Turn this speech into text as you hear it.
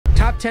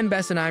Top 10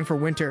 best anime for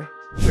winter.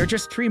 We're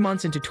just 3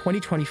 months into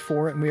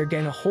 2024 and we are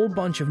getting a whole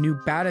bunch of new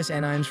badass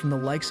animes from the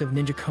likes of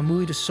Ninja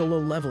Kamui to Solo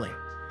Leveling.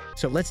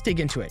 So let's dig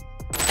into it.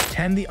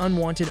 10. The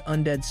Unwanted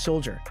Undead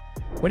Soldier.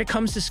 When it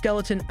comes to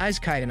skeleton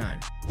isekai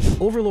anime,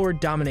 Overlord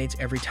dominates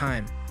every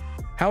time.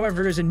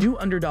 However, there's a new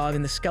underdog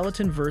in the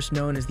skeleton verse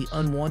known as the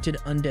Unwanted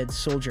Undead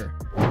Soldier.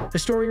 The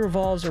story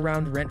revolves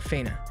around Rent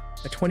Faina,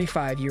 a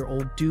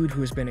 25-year-old dude who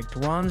has been a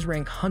bronze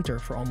rank hunter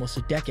for almost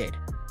a decade.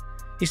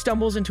 He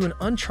stumbles into an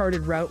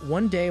uncharted route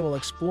one day while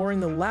exploring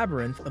the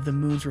labyrinth of the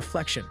moon's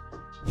reflection.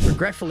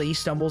 Regretfully, he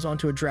stumbles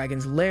onto a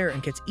dragon's lair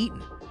and gets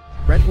eaten.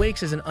 Rent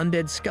wakes as an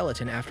undead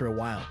skeleton after a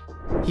while.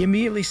 He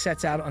immediately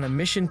sets out on a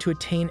mission to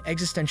attain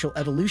existential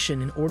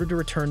evolution in order to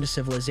return to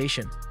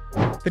civilization.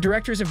 The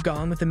directors have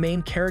gone with the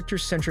main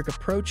character-centric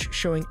approach,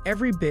 showing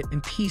every bit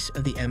and piece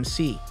of the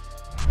MC.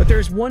 But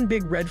there's one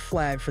big red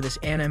flag for this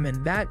anime,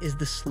 and that is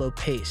the slow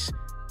pace.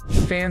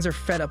 Fans are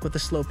fed up with the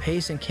slow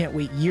pace and can't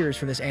wait years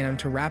for this anime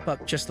to wrap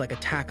up just like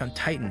Attack on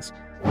Titans.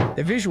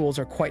 The visuals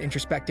are quite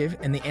introspective,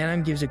 and the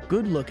anime gives a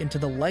good look into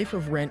the life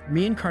of Rent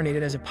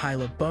reincarnated as a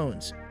pile of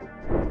bones.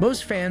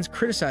 Most fans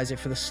criticize it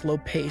for the slow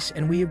pace,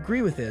 and we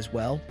agree with it as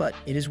well, but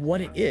it is what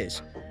it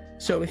is.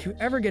 So if you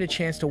ever get a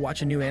chance to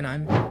watch a new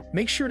anime,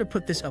 make sure to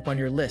put this up on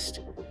your list.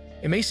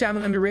 It may sound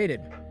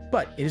underrated,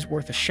 but it is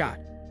worth a shot.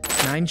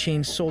 9.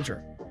 Chained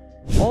Soldier.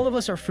 All of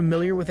us are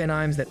familiar with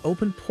animes that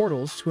open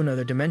portals to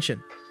another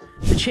dimension.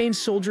 The Chained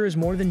Soldier is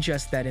more than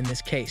just that in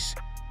this case.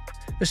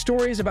 The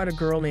story is about a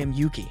girl named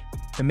Yuki.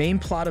 The main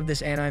plot of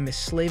this anime is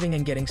slaving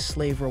and getting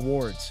slave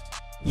rewards.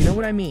 You know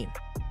what I mean?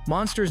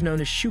 Monsters known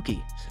as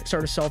Shuki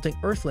start assaulting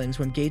Earthlings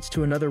when gates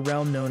to another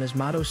realm known as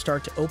Mato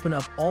start to open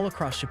up all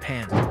across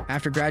Japan.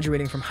 After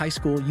graduating from high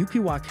school, Yuki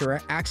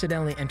Wakura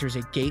accidentally enters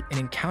a gate and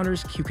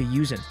encounters Kyuka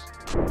Yuzin.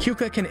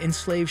 Kyuka can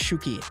enslave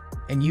Shuki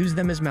and use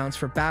them as mounts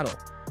for battle.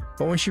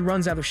 But when she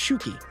runs out of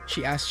Shuki,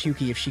 she asks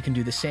Yuki if she can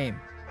do the same.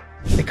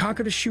 They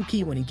conquer the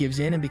Shuki when he gives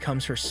in and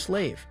becomes her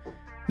slave.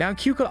 Now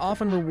Kyuka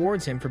often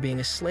rewards him for being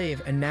a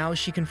slave, and now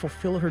she can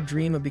fulfill her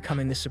dream of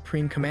becoming the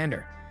supreme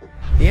commander.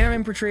 The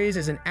anime portrays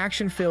as an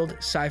action-filled,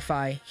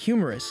 sci-fi,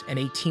 humorous, and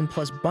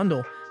 18-plus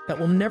bundle that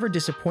will never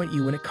disappoint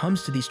you when it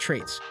comes to these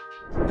traits.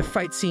 The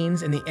fight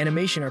scenes and the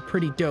animation are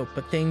pretty dope,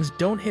 but things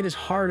don't hit as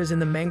hard as in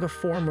the manga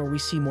form where we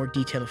see more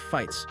detailed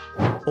fights.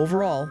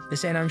 Overall,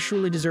 this anime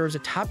surely deserves a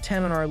top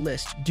 10 on our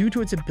list due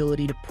to its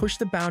ability to push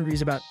the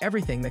boundaries about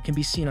everything that can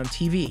be seen on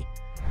TV.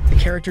 The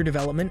character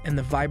development and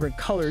the vibrant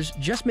colors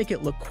just make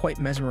it look quite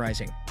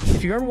mesmerizing.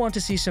 If you ever want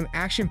to see some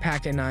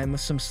action-packed anime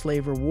with some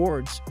slave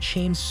rewards,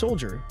 Chained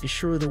Soldier is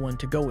surely the one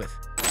to go with.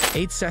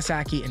 8.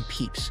 Sasaki and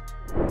Peeps.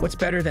 What's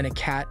better than a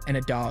cat and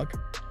a dog?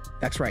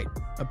 That's right,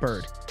 a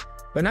bird.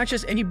 But not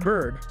just any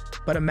bird,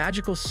 but a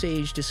magical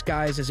sage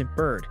disguised as a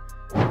bird.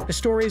 The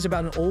story is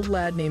about an old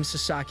lad named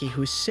Sasaki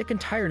who is sick and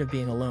tired of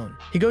being alone.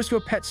 He goes to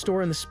a pet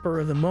store in the spur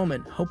of the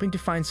moment, hoping to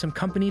find some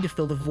company to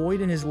fill the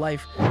void in his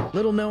life,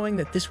 little knowing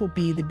that this will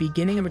be the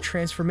beginning of a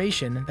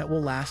transformation that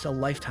will last a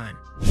lifetime.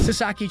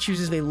 Sasaki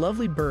chooses a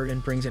lovely bird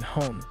and brings it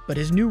home, but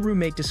his new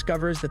roommate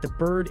discovers that the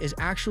bird is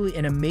actually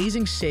an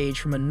amazing sage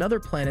from another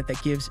planet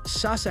that gives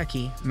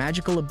Sasaki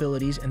magical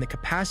abilities and the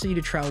capacity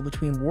to travel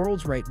between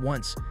worlds right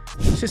once.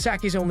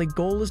 Sasaki's only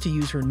goal is to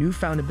use her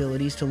newfound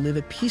abilities to live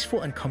a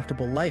peaceful and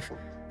comfortable life,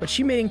 but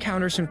she may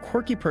encounter some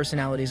quirky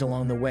personalities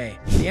along the way.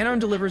 The anime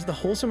delivers the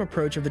wholesome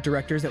approach of the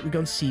directors that we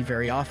don't see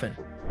very often.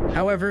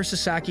 However,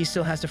 Sasaki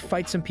still has to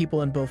fight some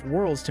people in both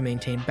worlds to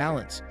maintain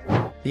balance.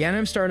 The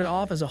anime started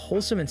off as a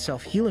wholesome and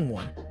self-healing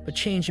one, but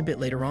changed a bit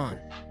later on.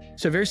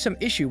 So there's some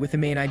issue with the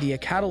main idea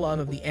catalog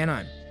of the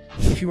anime.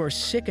 If you are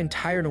sick and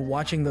tired of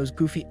watching those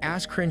goofy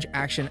ass cringe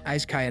action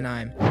isekai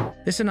anime,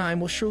 this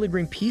anime will surely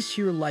bring peace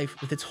to your life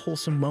with its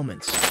wholesome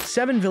moments.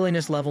 7.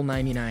 Villainous Level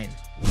 99.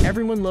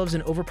 Everyone loves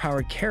an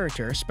overpowered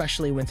character,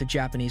 especially when it's a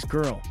Japanese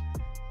girl.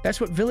 That's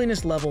what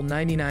Villainous Level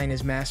 99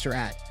 is master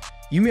at.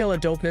 Yumiella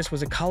Dopeness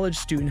was a college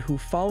student who,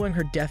 following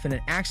her death in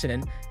an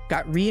accident,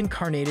 got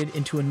reincarnated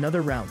into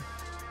another realm.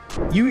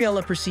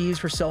 Yumiella perceives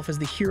herself as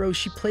the hero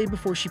she played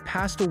before she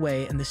passed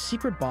away and the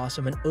secret boss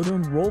of an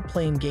Odom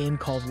role-playing game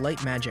called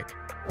Light Magic.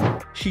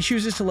 She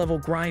chooses to level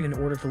grind in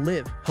order to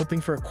live, hoping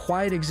for a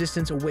quiet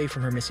existence away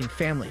from her missing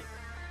family.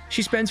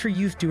 She spends her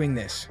youth doing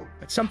this,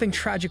 but something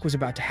tragic was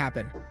about to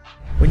happen.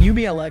 When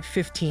Yumiella at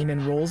 15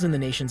 enrolls in the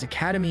nation's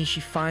academy, she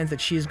finds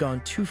that she has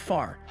gone too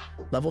far.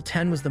 Level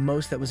 10 was the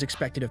most that was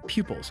expected of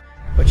pupils,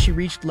 but she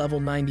reached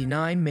level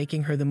 99,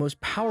 making her the most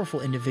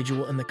powerful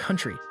individual in the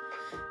country.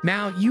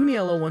 Now,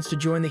 Yumiella wants to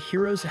join the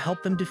heroes to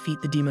help them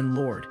defeat the Demon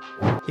Lord.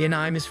 The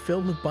anime is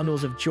filled with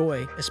bundles of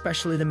joy,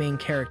 especially the main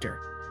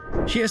character.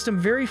 She has some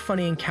very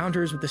funny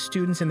encounters with the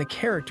students, and the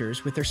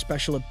characters with their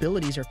special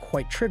abilities are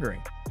quite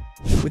triggering.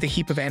 With a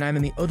heap of anime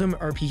in the Odom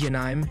RPG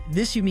anime,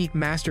 this unique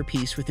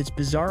masterpiece with its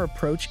bizarre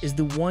approach is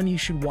the one you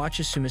should watch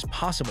as soon as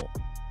possible.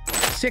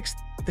 6.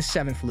 The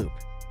Seventh Loop.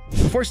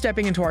 Before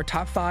stepping into our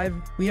top 5,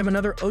 we have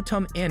another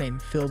Otom anime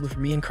filled with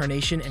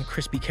reincarnation and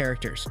crispy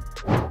characters.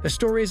 The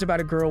story is about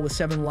a girl with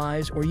 7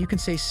 lives, or you can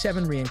say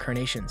 7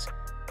 reincarnations.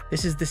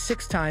 This is the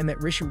 6th time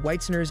that Rishi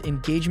Weitzner's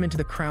engagement to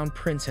the crown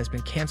prince has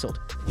been cancelled.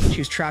 She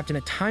was trapped in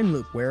a time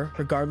loop where,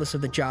 regardless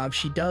of the job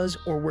she does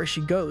or where she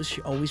goes,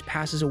 she always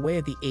passes away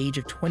at the age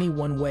of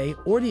 21 way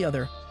or the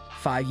other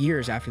 5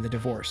 years after the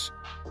divorce.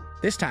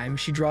 This time,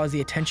 she draws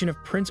the attention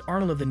of Prince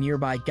Arnold of the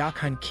nearby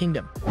Gakhan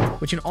Kingdom,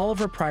 which in all of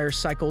her prior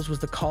cycles was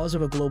the cause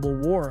of a global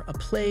war, a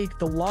plague,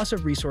 the loss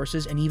of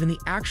resources, and even the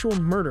actual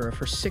murder of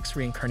her 6th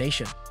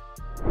reincarnation.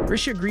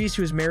 Rishi agrees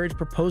to his marriage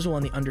proposal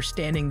on the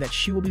understanding that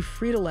she will be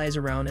free to laze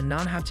around and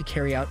not have to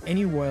carry out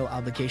any royal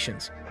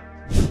obligations.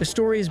 The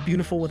story is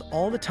beautiful with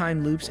all the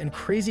time loops and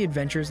crazy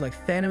adventures like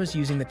Thanos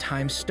using the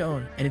time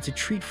stone, and it's a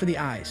treat for the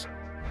eyes.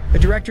 The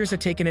directors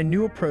have taken a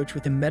new approach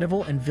with the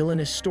medieval and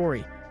villainous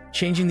story,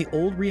 changing the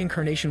old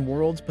reincarnation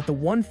worlds, but the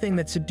one thing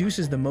that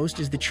seduces the most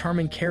is the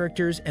charming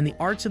characters and the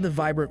arts of the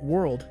vibrant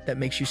world that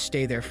makes you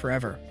stay there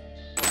forever.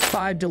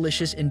 5.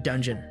 Delicious in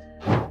Dungeon.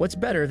 What's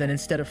better than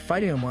instead of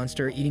fighting a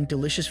monster, eating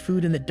delicious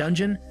food in the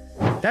dungeon?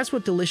 That's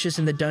what Delicious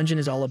in the Dungeon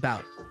is all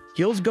about.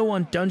 Guilds go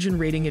on dungeon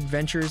raiding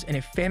adventures in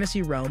a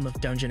fantasy realm of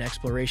dungeon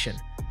exploration,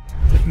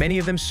 with many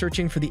of them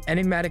searching for the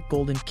enigmatic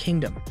Golden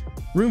Kingdom,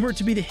 rumored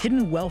to be the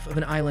hidden wealth of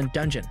an island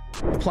dungeon.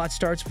 The plot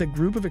starts with a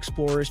group of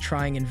explorers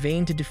trying in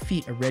vain to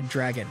defeat a red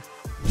dragon,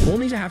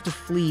 only to have to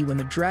flee when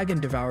the dragon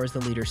devours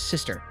the leader's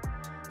sister.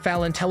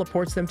 Fallon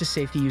teleports them to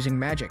safety using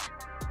magic.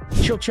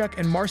 Chilchuk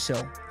and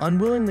Marcel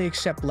unwillingly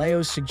accept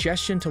Leo's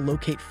suggestion to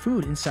locate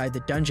food inside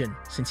the dungeon,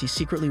 since he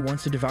secretly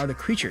wants to devour the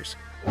creatures.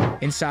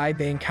 Inside,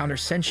 they encounter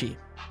Senshi,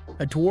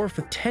 a dwarf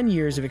with 10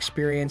 years of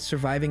experience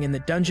surviving in the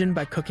dungeon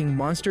by cooking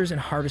monsters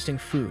and harvesting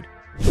food.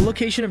 The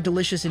location of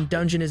Delicious in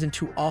Dungeon isn't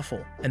too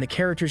awful, and the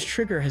character's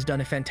trigger has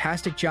done a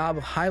fantastic job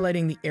of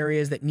highlighting the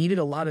areas that needed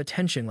a lot of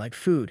attention, like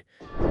food.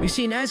 We've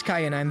seen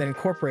isekai anime that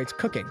incorporates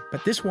cooking,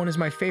 but this one is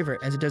my favorite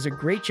as it does a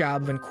great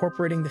job of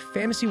incorporating the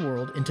fantasy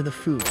world into the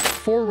food.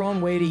 4. Wrong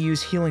way to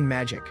use healing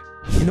magic.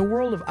 In the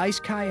world of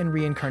isekai and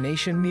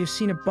reincarnation, we have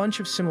seen a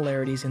bunch of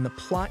similarities in the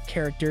plot,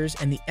 characters,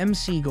 and the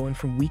MC going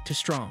from weak to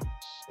strong.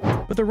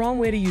 But the wrong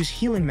way to use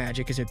healing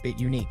magic is a bit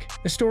unique.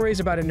 The story is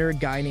about a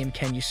nerd guy named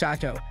Ken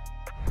Yusato,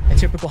 a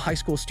typical high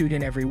school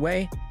student every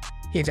way.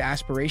 He has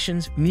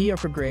aspirations,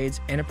 mediocre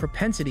grades, and a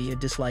propensity to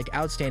dislike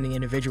outstanding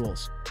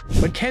individuals.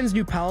 When Ken's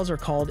new pals are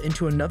called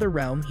into another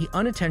realm, he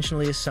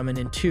unintentionally is summoned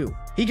in too.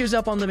 He gives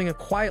up on living a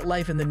quiet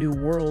life in the new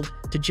world,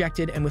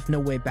 dejected and with no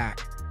way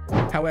back.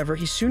 However,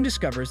 he soon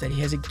discovers that he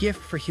has a gift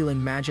for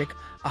healing magic,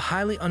 a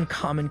highly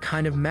uncommon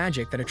kind of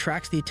magic that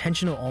attracts the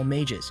attention of all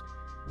mages.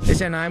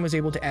 This anime was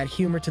able to add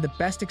humor to the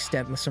best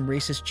extent with some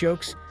racist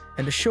jokes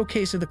and a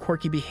showcase of the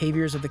quirky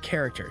behaviors of the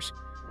characters.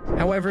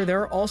 However,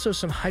 there are also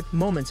some hype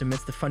moments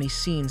amidst the funny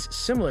scenes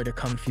similar to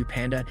Kung Fu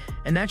Panda,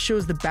 and that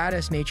shows the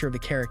badass nature of the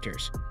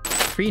characters.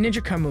 3.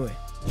 Ninja Kamui.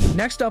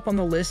 Next up on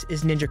the list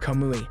is Ninja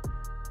Kamui,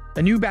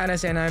 a new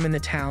badass anime in the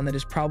town that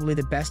is probably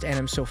the best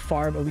anime so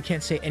far, but we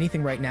can't say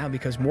anything right now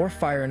because more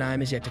fire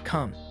anime is yet to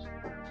come.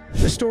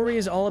 The story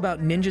is all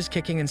about ninjas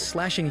kicking and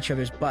slashing each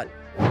other's butt.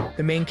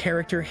 The main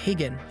character,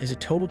 Hagen, is a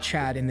total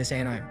Chad in this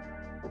anime.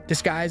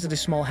 Disguised as a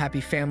small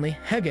happy family,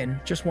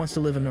 Hagen just wants to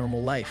live a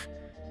normal life.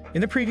 In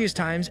the previous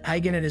times,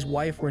 Hagen and his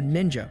wife were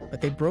ninja, but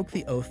they broke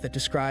the oath that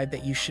described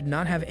that you should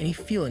not have any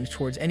feelings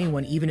towards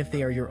anyone even if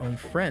they are your own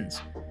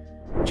friends.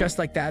 Just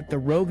like that, the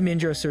Rogue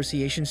Ninja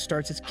Association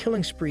starts its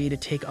killing spree to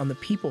take on the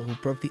people who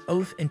broke the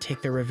oath and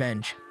take their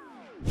revenge.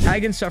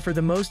 Hagen suffered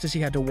the most as he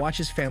had to watch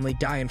his family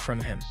die in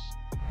front of him.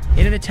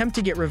 In an attempt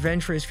to get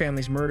revenge for his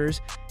family's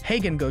murders,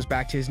 Hagen goes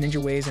back to his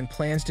ninja ways and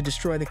plans to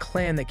destroy the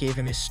clan that gave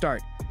him his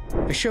start.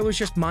 The show is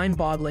just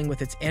mind-boggling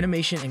with its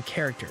animation and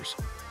characters.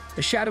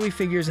 The shadowy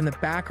figures in the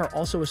back are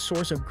also a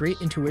source of great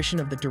intuition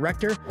of the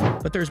director,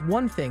 but there's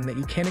one thing that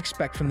you can't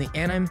expect from the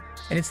anime,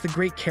 and it's the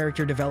great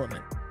character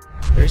development.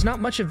 There's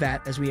not much of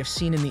that as we have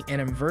seen in the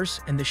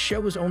anime-verse, and the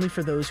show is only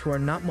for those who are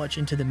not much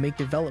into the make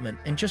development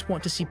and just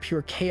want to see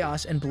pure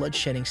chaos and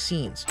blood-shedding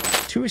scenes.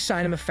 2. A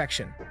Sign of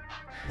Affection.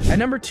 At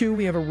number 2,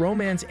 we have a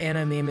romance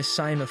anime named A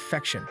Sign of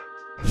Affection.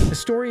 The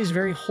story is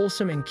very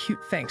wholesome and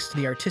cute thanks to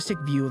the artistic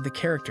view of the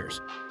characters.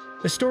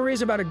 The story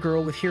is about a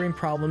girl with hearing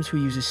problems who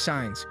uses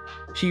signs.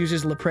 She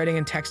uses lip reading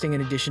and texting in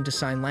addition to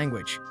sign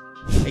language.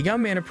 A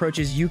young man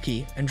approaches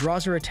Yuki and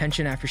draws her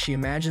attention after she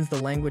imagines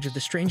the language of the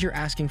stranger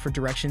asking for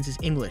directions is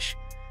English.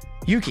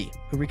 Yuki,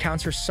 who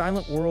recounts her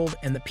silent world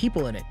and the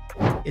people in it,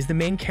 is the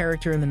main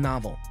character in the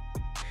novel.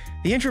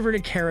 The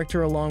introverted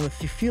character, along with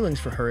the feelings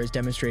for her, is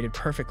demonstrated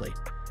perfectly.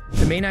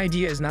 The main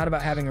idea is not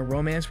about having a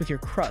romance with your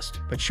crust,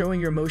 but showing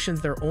your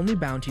emotions that are only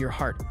bound to your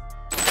heart.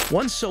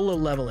 1. Solo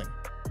leveling.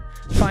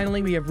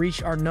 Finally, we have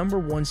reached our number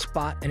 1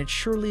 spot, and it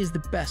surely is the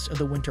best of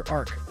the winter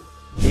arc.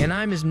 The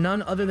anime is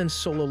none other than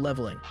Solo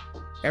Leveling.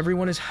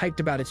 Everyone is hyped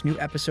about its new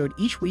episode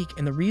each week,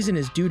 and the reason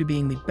is due to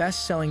being the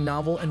best-selling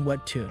novel and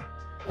webtoon.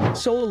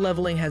 Solo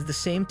Leveling has the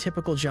same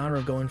typical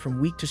genre going from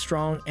weak to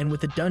strong, and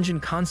with the dungeon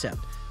concept,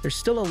 there's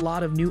still a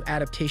lot of new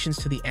adaptations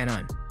to the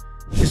anime.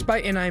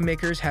 Despite anime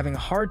makers having a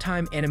hard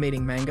time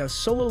animating manga,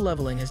 Solo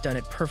Leveling has done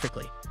it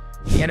perfectly.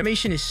 The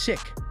animation is sick,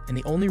 and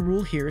the only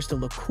rule here is to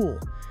look cool.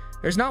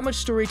 There's not much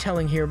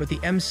storytelling here, but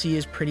the MC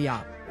is pretty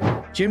op.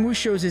 Jinwoo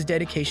shows his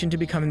dedication to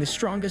becoming the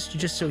strongest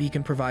just so he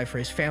can provide for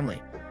his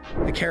family.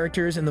 The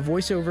characters and the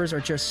voiceovers are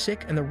just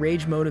sick, and the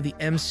rage mode of the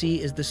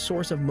MC is the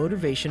source of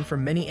motivation for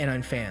many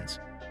anime fans.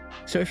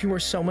 So if you are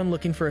someone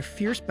looking for a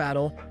fierce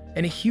battle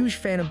and a huge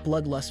fan of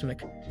bloodlust,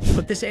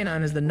 put this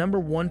anime as the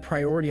 #1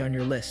 priority on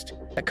your list.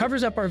 That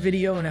covers up our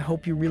video, and I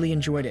hope you really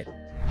enjoyed it.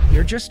 We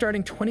are just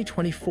starting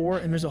 2024,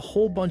 and there's a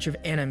whole bunch of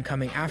anime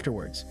coming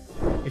afterwards.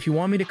 If you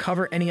want me to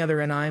cover any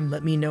other anime,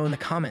 let me know in the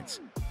comments.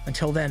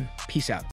 Until then, peace out.